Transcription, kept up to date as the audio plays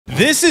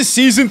This is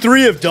Season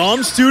 3 of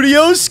Dom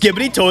Studios'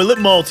 Skibidi Toilet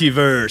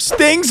Multiverse.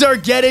 Things are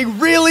getting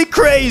really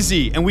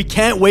crazy, and we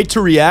can't wait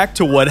to react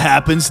to what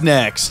happens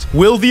next.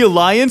 Will the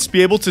Alliance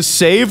be able to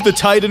save the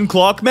Titan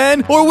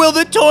Clockman, or will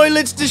the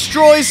toilets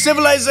destroy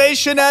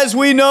civilization as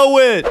we know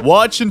it?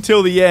 Watch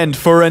until the end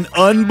for an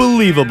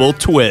unbelievable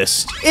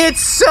twist.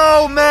 It's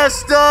so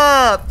messed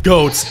up!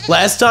 Goats,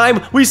 last time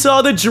we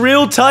saw the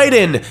Drill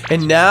Titan,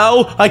 and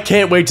now I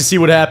can't wait to see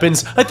what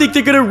happens. I think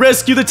they're gonna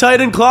rescue the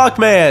Titan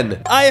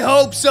Clockman. I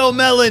hope so,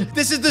 Melon.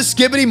 This is the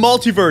Skibidi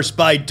Multiverse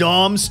by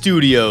Dom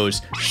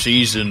Studios,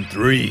 Season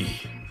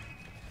 3.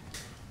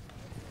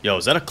 Yo,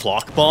 is that a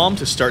clock bomb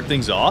to start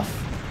things off?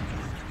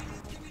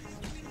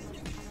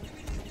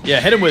 Yeah,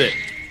 hit him with it.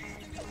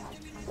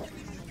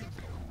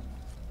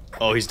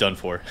 Oh, he's done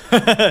for.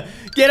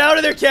 Get out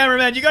of there,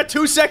 cameraman. You got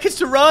 2 seconds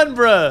to run,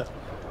 bruh.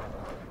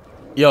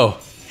 Yo,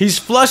 he's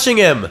flushing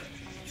him.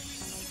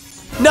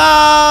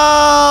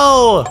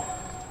 No!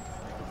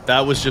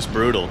 That was just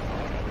brutal.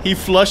 He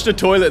flushed a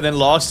toilet and then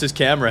lost his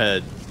camera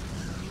head.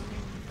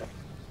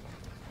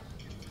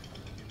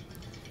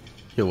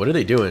 Yo, what are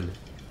they doing?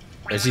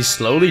 Is he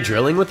slowly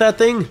drilling with that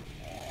thing?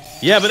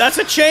 Yeah, but that's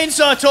a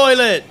chainsaw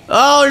toilet!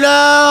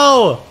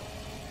 Oh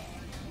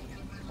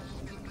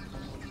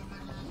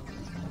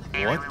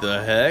no! What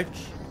the heck?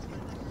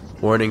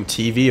 Warning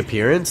TV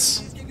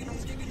appearance?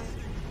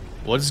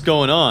 What's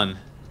going on?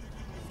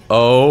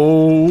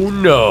 Oh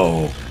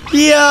no.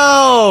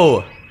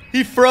 Yo!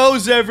 He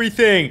froze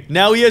everything!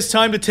 Now he has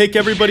time to take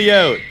everybody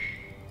out.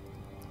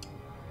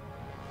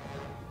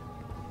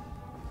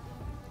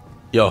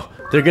 Yo,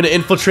 they're gonna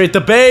infiltrate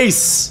the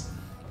base!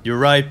 You're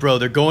right, bro.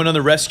 They're going on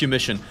the rescue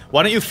mission.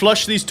 Why don't you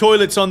flush these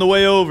toilets on the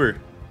way over?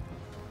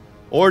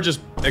 Or just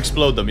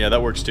explode them. Yeah,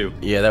 that works too.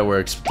 Yeah, that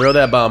works. Throw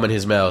that bomb in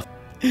his mouth.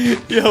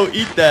 Yo,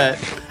 eat that.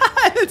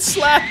 It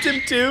slapped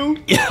him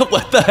too. Yeah,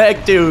 what the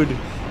heck, dude?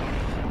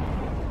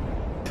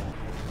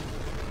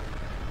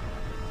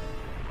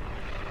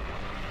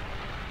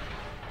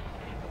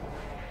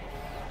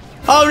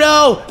 Oh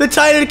no! The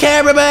Titan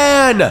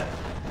cameraman!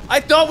 I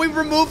thought we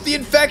removed the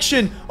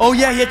infection. Oh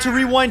yeah, he had to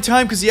rewind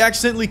time because he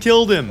accidentally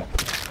killed him.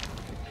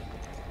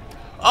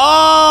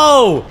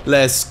 Oh!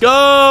 Let's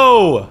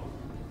go!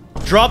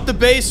 Drop the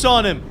base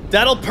on him.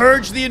 That'll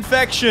purge the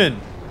infection.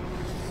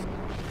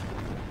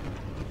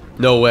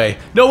 No way.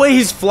 No way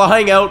he's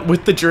flying out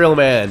with the drill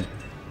man.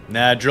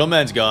 Nah, drill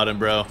man's got him,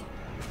 bro.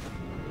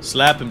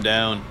 Slap him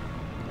down.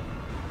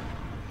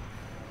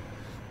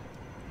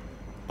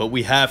 But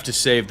we have to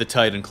save the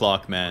Titan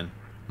Clockman.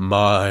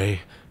 My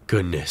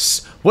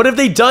goodness. What have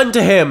they done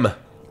to him?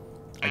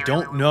 I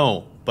don't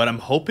know, but I'm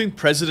hoping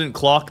President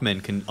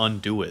Clockman can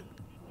undo it.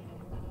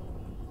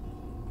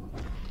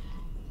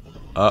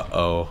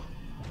 Uh-oh.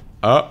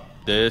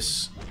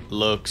 This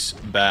looks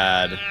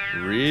bad.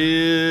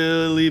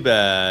 Really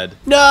bad.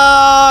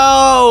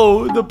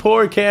 No! The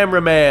poor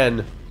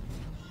cameraman.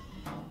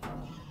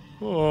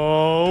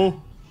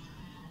 Oh.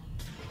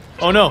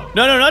 Oh no.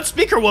 No, no, not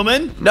Speaker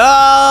Woman.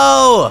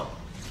 No!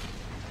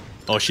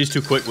 Oh, she's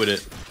too quick with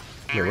it.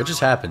 Yeah, what just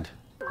happened?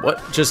 What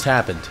just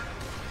happened?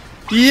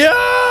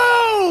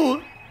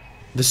 Yo!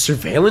 The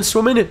surveillance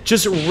woman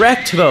just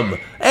wrecked them.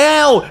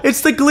 Ow!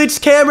 It's the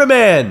glitched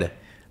cameraman.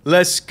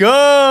 Let's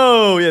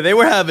go! Yeah, they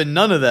were having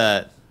none of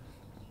that.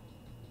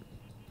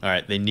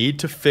 Alright, they need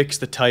to fix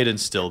the Titan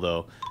still,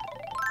 though.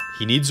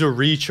 He needs a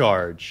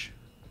recharge.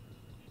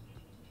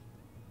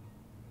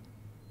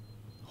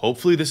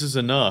 Hopefully this is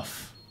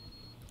enough.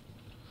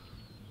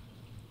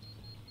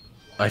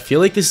 I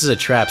feel like this is a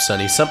trap,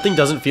 Sonny. Something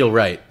doesn't feel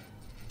right.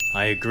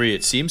 I agree,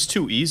 it seems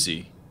too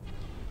easy.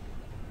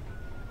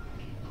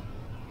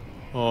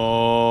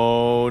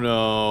 Oh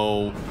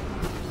no.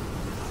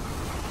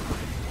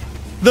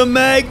 The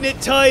Magnet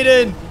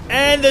Titan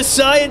and the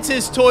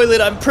Scientist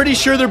Toilet. I'm pretty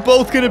sure they're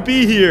both gonna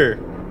be here.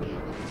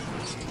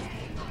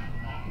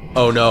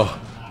 Oh no.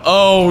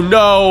 Oh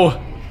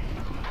no.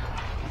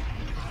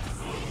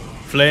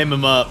 Flame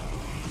him up.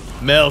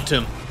 Melt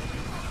him.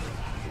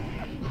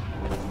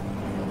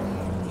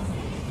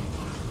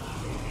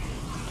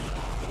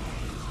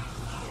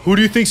 Who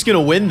do you think's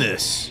gonna win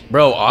this?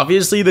 Bro,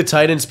 obviously the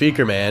Titan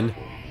speaker, man.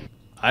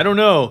 I don't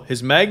know.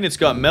 His magnets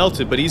got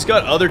melted, but he's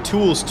got other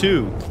tools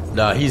too.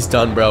 Nah, he's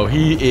done, bro.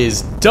 He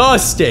is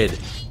dusted.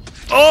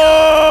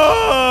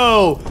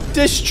 Oh!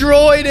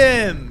 Destroyed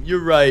him!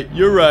 You're right,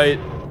 you're right.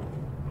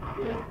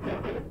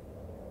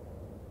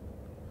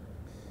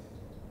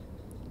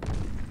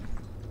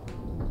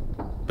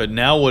 But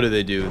now what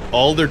do?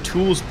 All their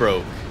tools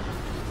broke.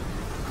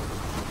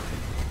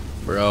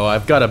 Bro,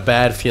 I've got a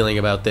bad feeling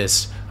about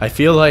this. I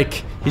feel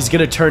like he's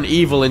gonna turn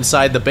evil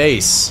inside the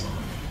base.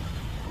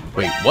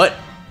 Wait, what?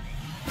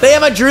 They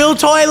have a drill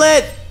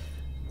toilet!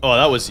 Oh,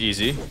 that was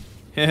easy.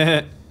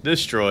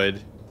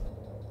 Destroyed.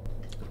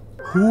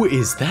 Who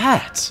is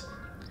that?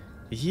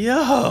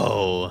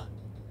 Yo!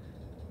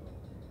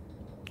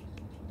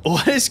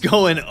 What is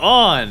going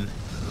on?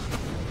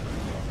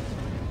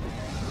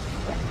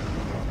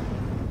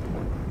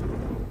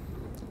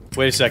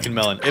 Wait a second,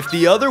 Melon. If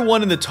the other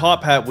one in the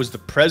top hat was the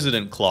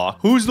president clock,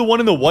 who's the one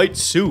in the white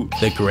suit?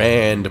 The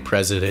Grand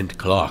President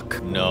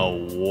Clock.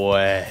 No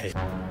way.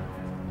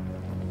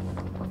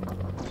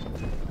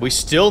 We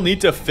still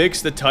need to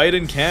fix the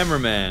Titan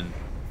cameraman.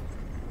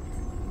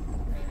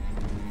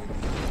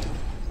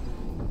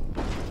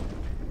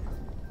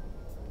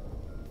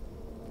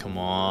 Come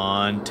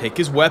on, take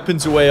his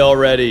weapons away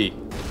already.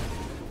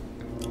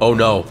 Oh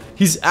no,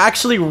 he's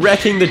actually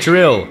wrecking the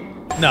drill.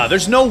 Nah,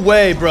 there's no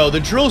way, bro. The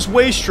drill's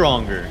way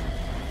stronger.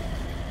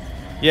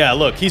 Yeah,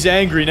 look, he's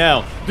angry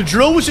now. The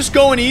drill was just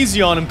going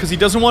easy on him because he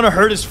doesn't want to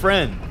hurt his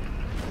friend.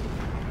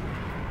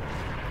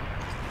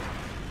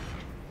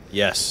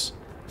 Yes.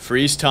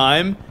 Freeze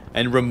time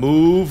and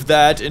remove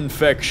that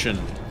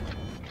infection.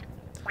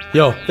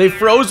 Yo, they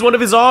froze one of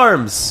his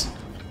arms.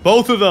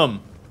 Both of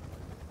them.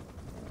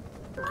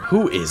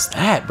 Who is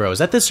that, bro? Is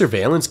that the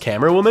surveillance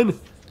camera woman?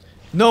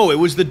 No, it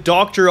was the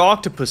Dr.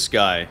 Octopus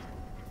guy.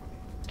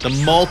 The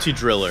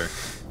multi-driller.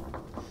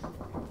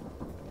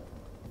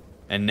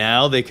 And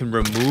now they can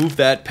remove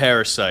that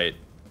parasite.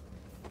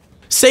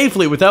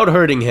 Safely without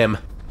hurting him.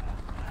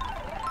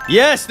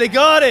 Yes, they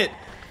got it!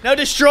 Now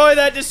destroy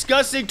that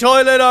disgusting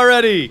toilet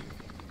already!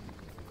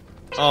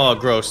 Oh,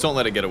 gross. Don't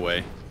let it get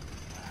away.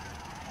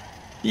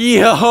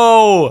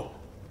 Yo!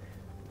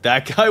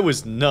 That guy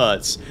was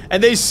nuts.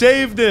 And they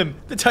saved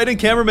him! The Titan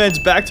cameraman's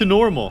back to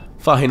normal.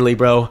 Finally,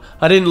 bro.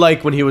 I didn't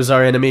like when he was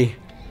our enemy.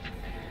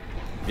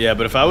 Yeah,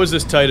 but if I was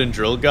this Titan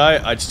drill guy,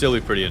 I'd still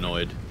be pretty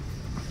annoyed.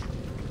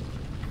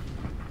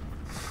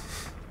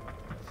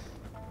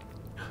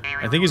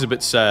 I think he's a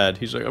bit sad.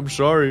 He's like, I'm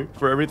sorry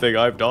for everything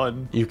I've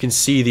done. You can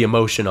see the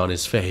emotion on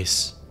his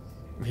face.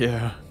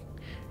 Yeah.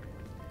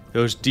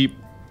 Those deep,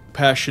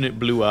 passionate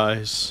blue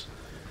eyes.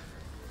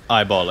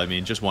 Eyeball, I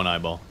mean. Just one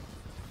eyeball.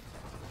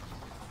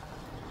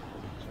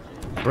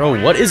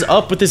 Bro, what is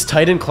up with this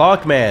Titan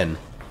clock, man?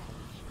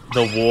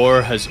 The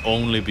war has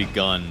only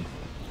begun.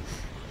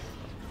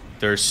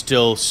 There's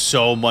still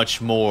so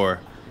much more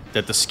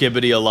that the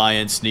Skibidi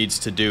Alliance needs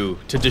to do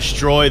to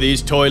destroy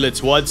these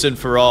toilets once and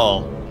for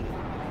all.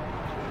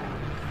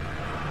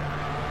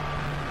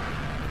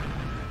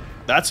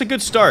 That's a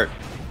good start.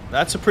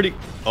 That's a pretty...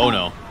 Oh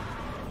no.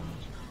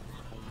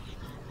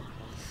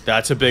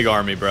 That's a big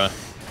army, bruh.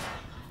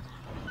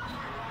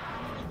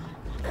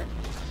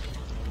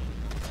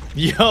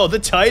 Yo, the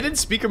Titan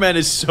Speakerman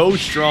is so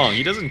strong.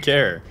 He doesn't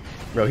care.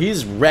 Bro,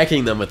 he's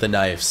wrecking them with the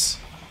knives.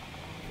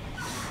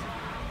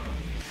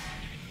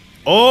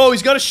 Oh,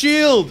 he's got a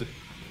shield!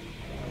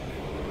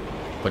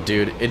 But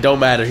dude, it don't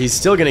matter. He's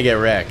still gonna get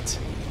wrecked.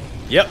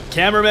 Yep,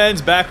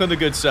 cameraman's back on the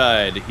good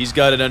side. He's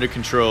got it under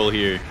control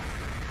here.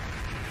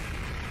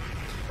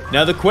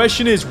 Now the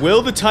question is,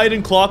 will the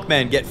Titan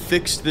Clockman get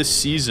fixed this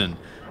season?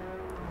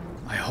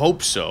 I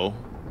hope so.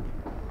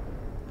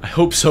 I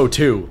hope so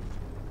too.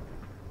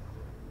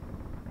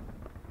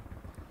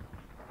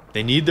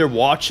 They need their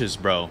watches,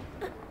 bro.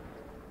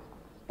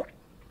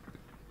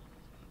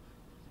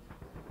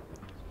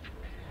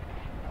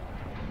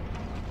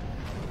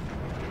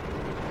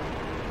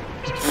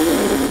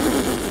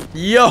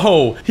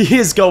 Yo, he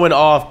is going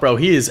off, bro.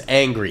 He is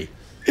angry.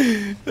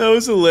 That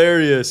was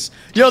hilarious.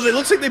 Yo, it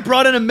looks like they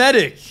brought in a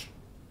medic.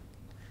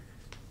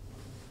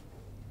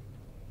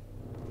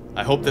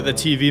 I hope that the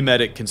TV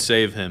medic can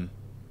save him.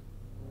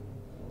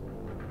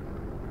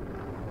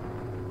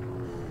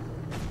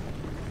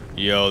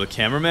 Yo, the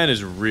cameraman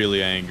is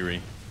really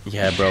angry.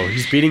 Yeah, bro.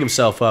 He's beating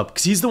himself up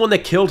because he's the one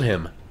that killed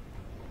him.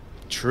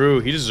 True,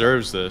 he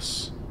deserves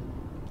this.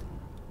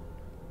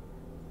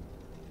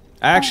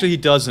 Actually, he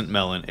doesn't,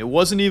 Melon. It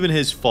wasn't even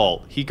his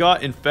fault. He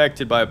got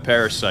infected by a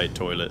parasite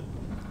toilet.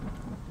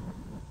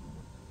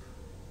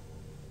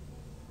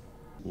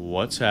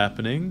 What's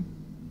happening?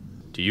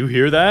 Do you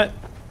hear that?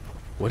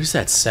 What is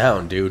that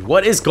sound, dude?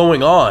 What is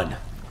going on?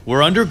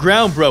 We're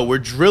underground, bro. We're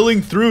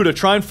drilling through to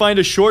try and find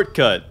a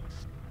shortcut.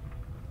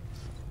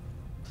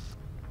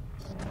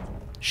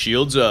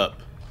 Shields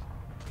up.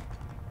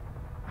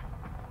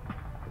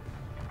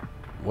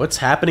 What's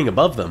happening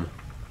above them?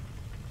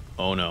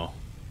 Oh no.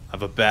 I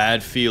have a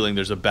bad feeling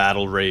there's a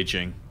battle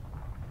raging.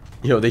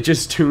 Yo, they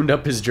just tuned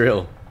up his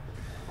drill.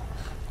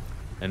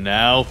 And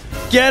now,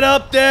 get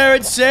up there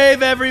and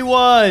save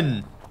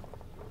everyone!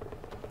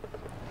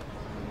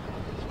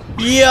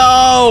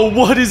 Yo,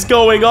 what is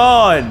going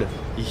on?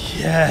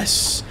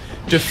 Yes!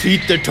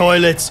 Defeat the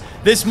toilets!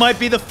 This might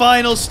be the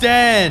final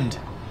stand!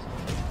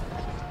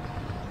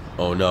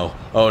 Oh no,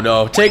 oh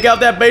no. Take out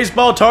that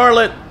baseball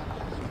toilet!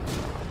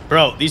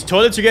 Bro, these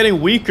toilets are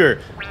getting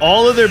weaker.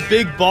 All of their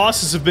big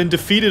bosses have been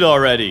defeated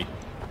already.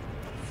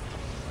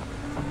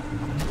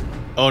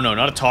 Oh no,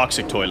 not a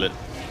toxic toilet.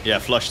 Yeah,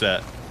 flush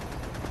that.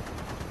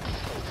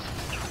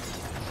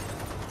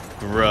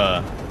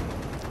 Bruh.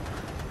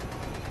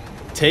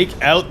 Take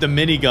out the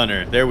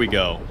minigunner. There we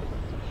go.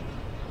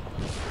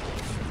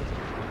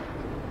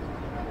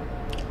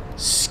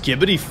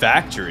 Skibidi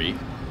Factory?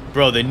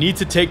 Bro, they need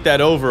to take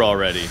that over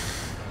already.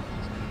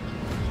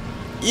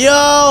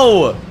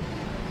 Yo!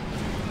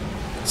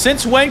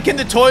 Since when can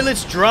the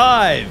toilets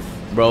drive?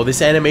 Bro,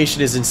 this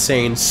animation is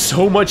insane.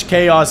 So much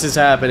chaos is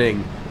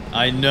happening.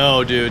 I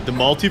know, dude. The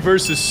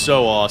multiverse is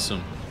so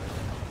awesome.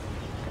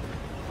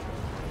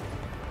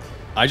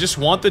 I just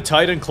want the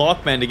Titan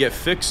Clockman to get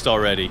fixed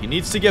already. He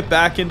needs to get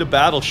back into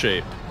battle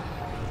shape.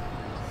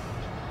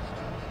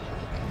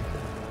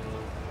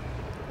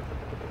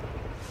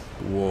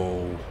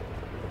 Whoa.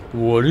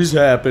 What is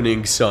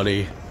happening,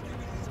 Sonny?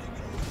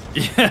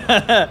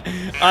 Yeah,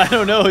 I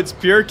don't know. It's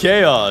pure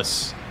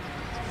chaos.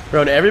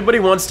 Bro, and everybody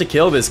wants to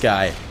kill this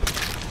guy.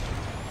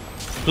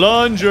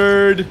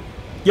 Plungered.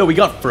 Yo, we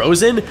got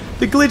frozen?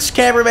 The glitched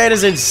cameraman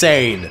is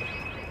insane.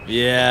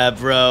 Yeah,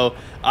 bro.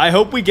 I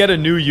hope we get a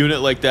new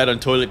unit like that on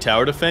Toilet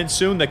Tower Defense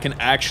soon that can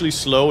actually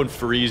slow and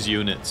freeze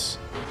units.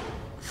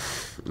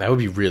 That would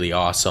be really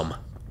awesome.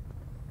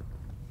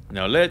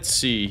 Now let's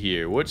see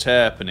here. What's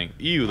happening?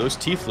 Ew, those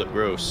teeth look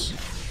gross.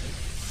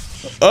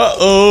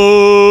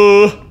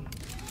 Uh-oh!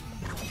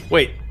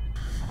 Wait.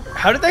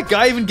 How did that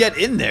guy even get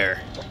in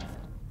there?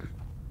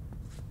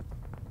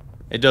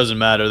 It doesn't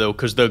matter though,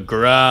 because the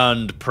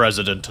Grand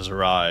President has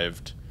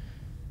arrived.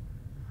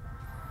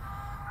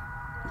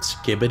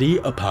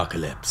 Skibidi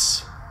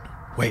Apocalypse.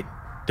 Wait,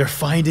 they're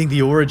finding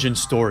the origin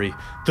story.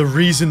 The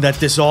reason that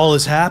this all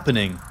is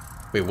happening.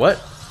 Wait, what?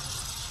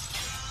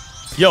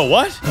 Yo,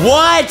 what?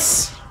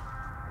 What?!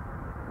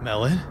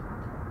 Melon?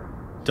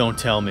 Don't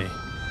tell me.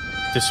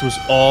 This was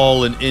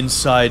all an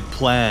inside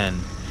plan.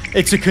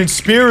 It's a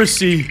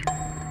conspiracy!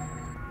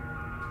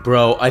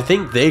 Bro, I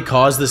think they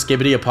caused the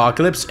Skibidi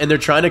Apocalypse and they're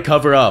trying to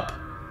cover up.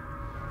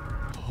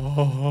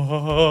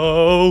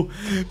 Oh,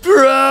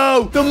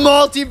 bro! The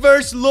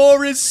multiverse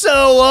lore is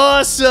so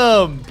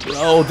awesome!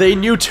 Bro, they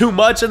knew too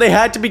much and they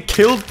had to be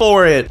killed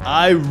for it.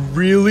 I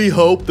really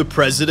hope the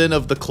president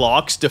of the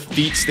clocks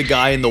defeats the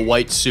guy in the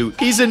white suit.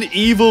 He's an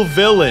evil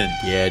villain.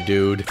 Yeah,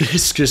 dude.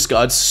 This just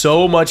got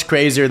so much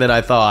crazier than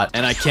I thought.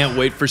 And I can't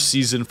wait for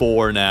season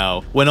 4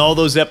 now. When all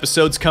those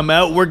episodes come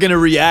out, we're gonna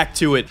react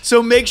to it.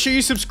 So make sure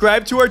you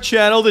subscribe to our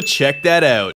channel to check that out.